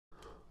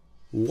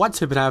What's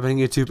been happening,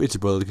 YouTube? It's your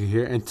boy Luka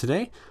here, and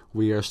today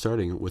we are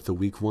starting with the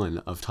week 1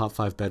 of top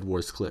 5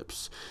 Bedwars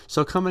clips.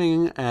 So coming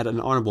in at an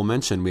honorable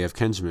mention, we have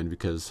Kenjamin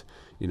because,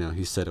 you know,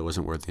 he said it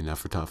wasn't worthy enough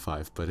for top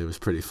 5, but it was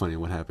pretty funny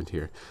what happened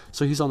here.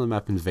 So he's on the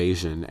map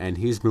Invasion, and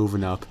he's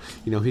moving up.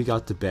 You know, he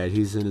got to bed.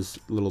 He's in his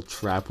little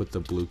trap with the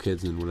blue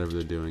kids and whatever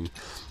they're doing.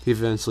 He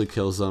eventually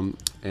kills them,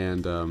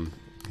 and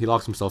he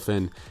locks himself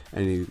in,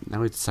 and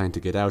now he's deciding to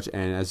get out.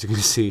 And as you can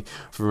see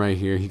from right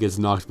here, he gets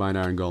knocked by an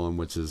iron golem,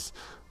 which is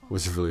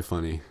really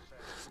funny.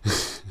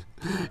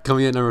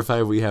 Coming at number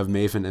 5, we have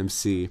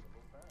ohmatt.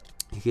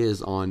 He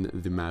is on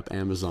the map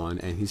Amazon,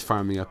 and he's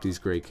farming up these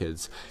gray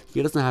kids.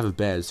 He doesn't have a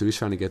bed, so he's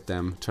trying to get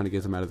them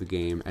out of the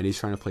game, and he's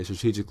trying to play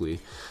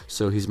strategically.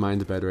 So he's mined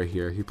the bed right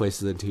here. He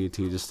places a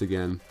TNT just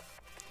again,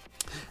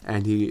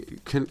 and he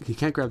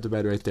can't grab the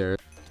bed right there.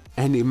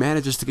 And he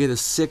manages to get a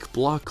sick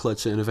block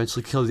clutch and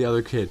eventually kill the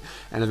other kid,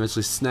 and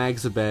eventually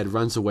snags the bed,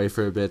 runs away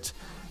for a bit,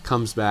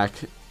 comes back,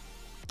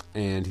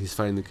 and he's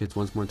fighting the kids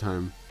once more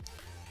time.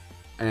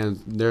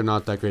 And they're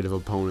not that great of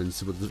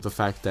opponents, but the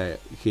fact that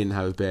he didn't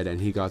have a bed and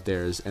he got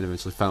theirs and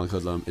eventually finally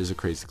killed them is a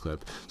crazy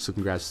clip. So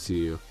congrats to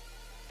you.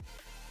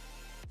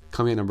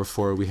 Coming at number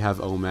 4, we have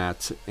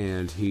ohmatt,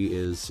 and he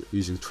is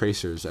using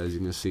tracers, as you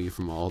can see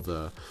from all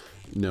the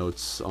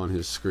notes on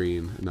his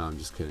screen. No, I'm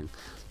just kidding.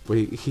 But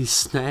he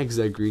snags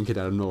that green kid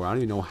out of nowhere. I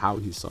don't even know how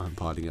he saw him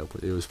potting up,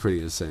 but it was pretty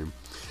insane.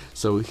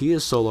 So he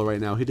is solo right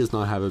now. He does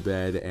not have a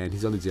bed, and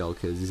he's on these yellow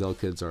kids. These yellow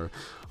kids are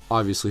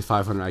obviously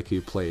 500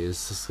 IQ plays.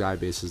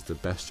 Skybase is the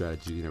best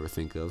strategy you can ever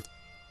think of.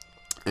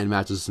 And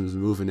Matches is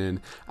moving in,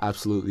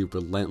 absolutely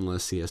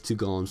relentless. He has 2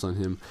 golems on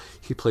him.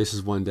 He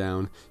places one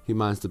down. He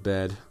mines the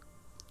bed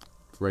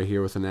right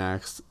here with an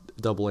axe,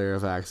 double layer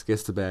of axe,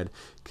 gets to bed,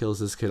 kills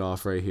this kid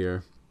off right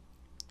here,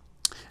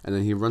 and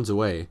then he runs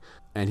away.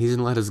 And he's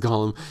gonna let his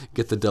golem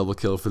get the double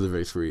kill for the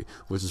victory,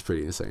 which is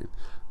pretty insane.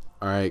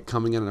 Alright,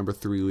 coming in at number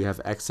 3, we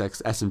have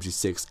XX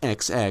SMG6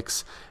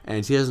 XX,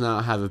 and he does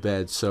not have a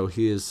bed, so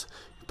he is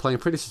playing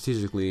pretty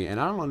strategically, and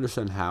I don't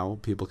understand how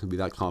people can be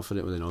that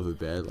confident when they don't have a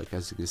bed. Like,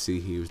 as you can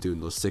see, he was doing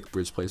those sick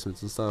bridge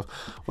placements and stuff.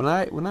 When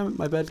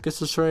my bed gets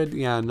destroyed,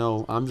 yeah,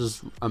 no,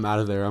 I'm out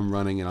of there. I'm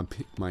running, and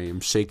I'm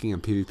shaking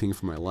and PvPing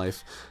for my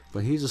life.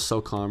 But he's just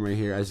so calm right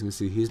here. As you can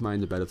see, he's mining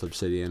the bed with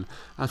obsidian,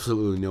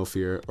 absolutely no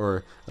fear,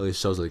 or at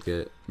least shows like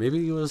it.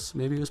 Maybe he was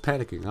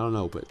panicking. I don't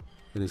know, but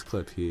in his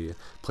clip, he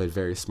played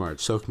very smart.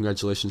 So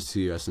congratulations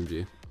to you,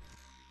 SMG.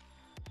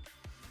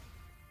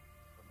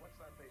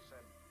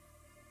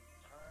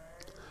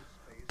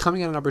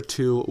 Coming in at number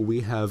 2,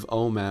 we have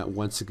ohmatt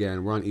once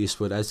again. We're on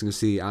Eastwood. As you can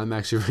see, I'm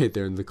actually right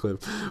there in the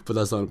clip, but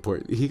that's not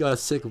important. He got a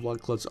sick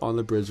block clutch on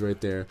the bridge right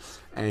there,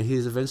 and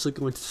he's eventually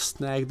going to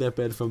snag that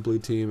bed from blue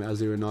team as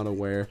they were not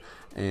aware,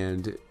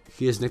 and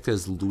he is nicked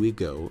as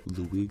Luigo.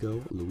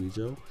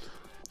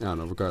 I don't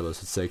know,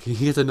 regardless, it's sick.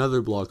 He gets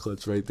another block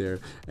clutch right there,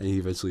 and he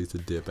eventually gets a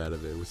dip out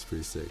of it, which is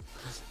pretty sick.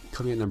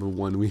 Coming at number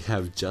 1, we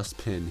have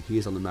Justpin. He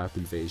is on the map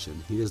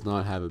Invasion. He does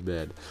not have a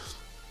bed,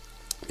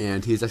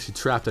 and he's actually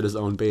trapped at his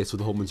own base with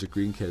a whole bunch of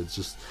green kids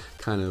just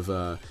kind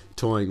of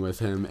toying with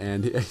him,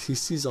 and he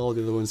sees all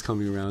the other ones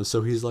coming around,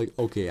 so he's like,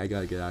 okay, I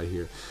gotta get out of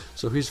here.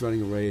 So he's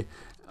running away,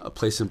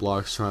 placing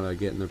blocks, trying to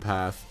get in their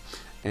path,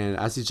 and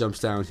as he jumps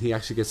down, he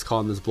actually gets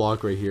caught in this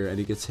block right here, and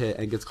he gets hit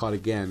and gets caught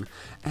again,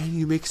 and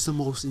he makes the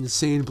most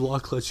insane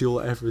block clutch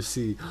you'll ever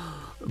see.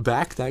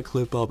 Back that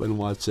clip up and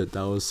watch it.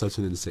 That was such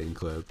an insane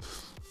clip.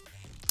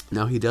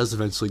 Now he does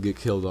eventually get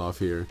killed off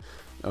here,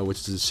 which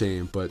is a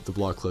shame, but the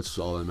block clutch is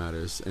all that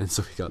matters, and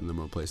so he got in the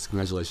number place.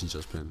 Congratulations,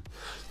 Justpin.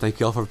 Thank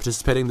you all for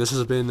participating. This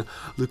has been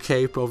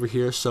Lukaip over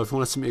here, so if you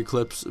want to submit your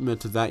clips, submit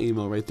to that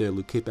email right there,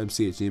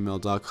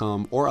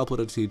 lukaipmc@gmail.com, or upload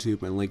it to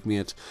YouTube and link me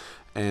it.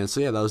 And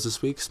so yeah, that was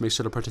this week, so make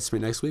sure to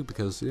participate next week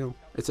because, you know,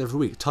 it's every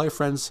week. Tell your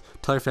friends,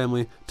 tell your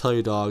family, tell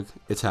your dog,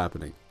 it's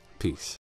happening. Peace.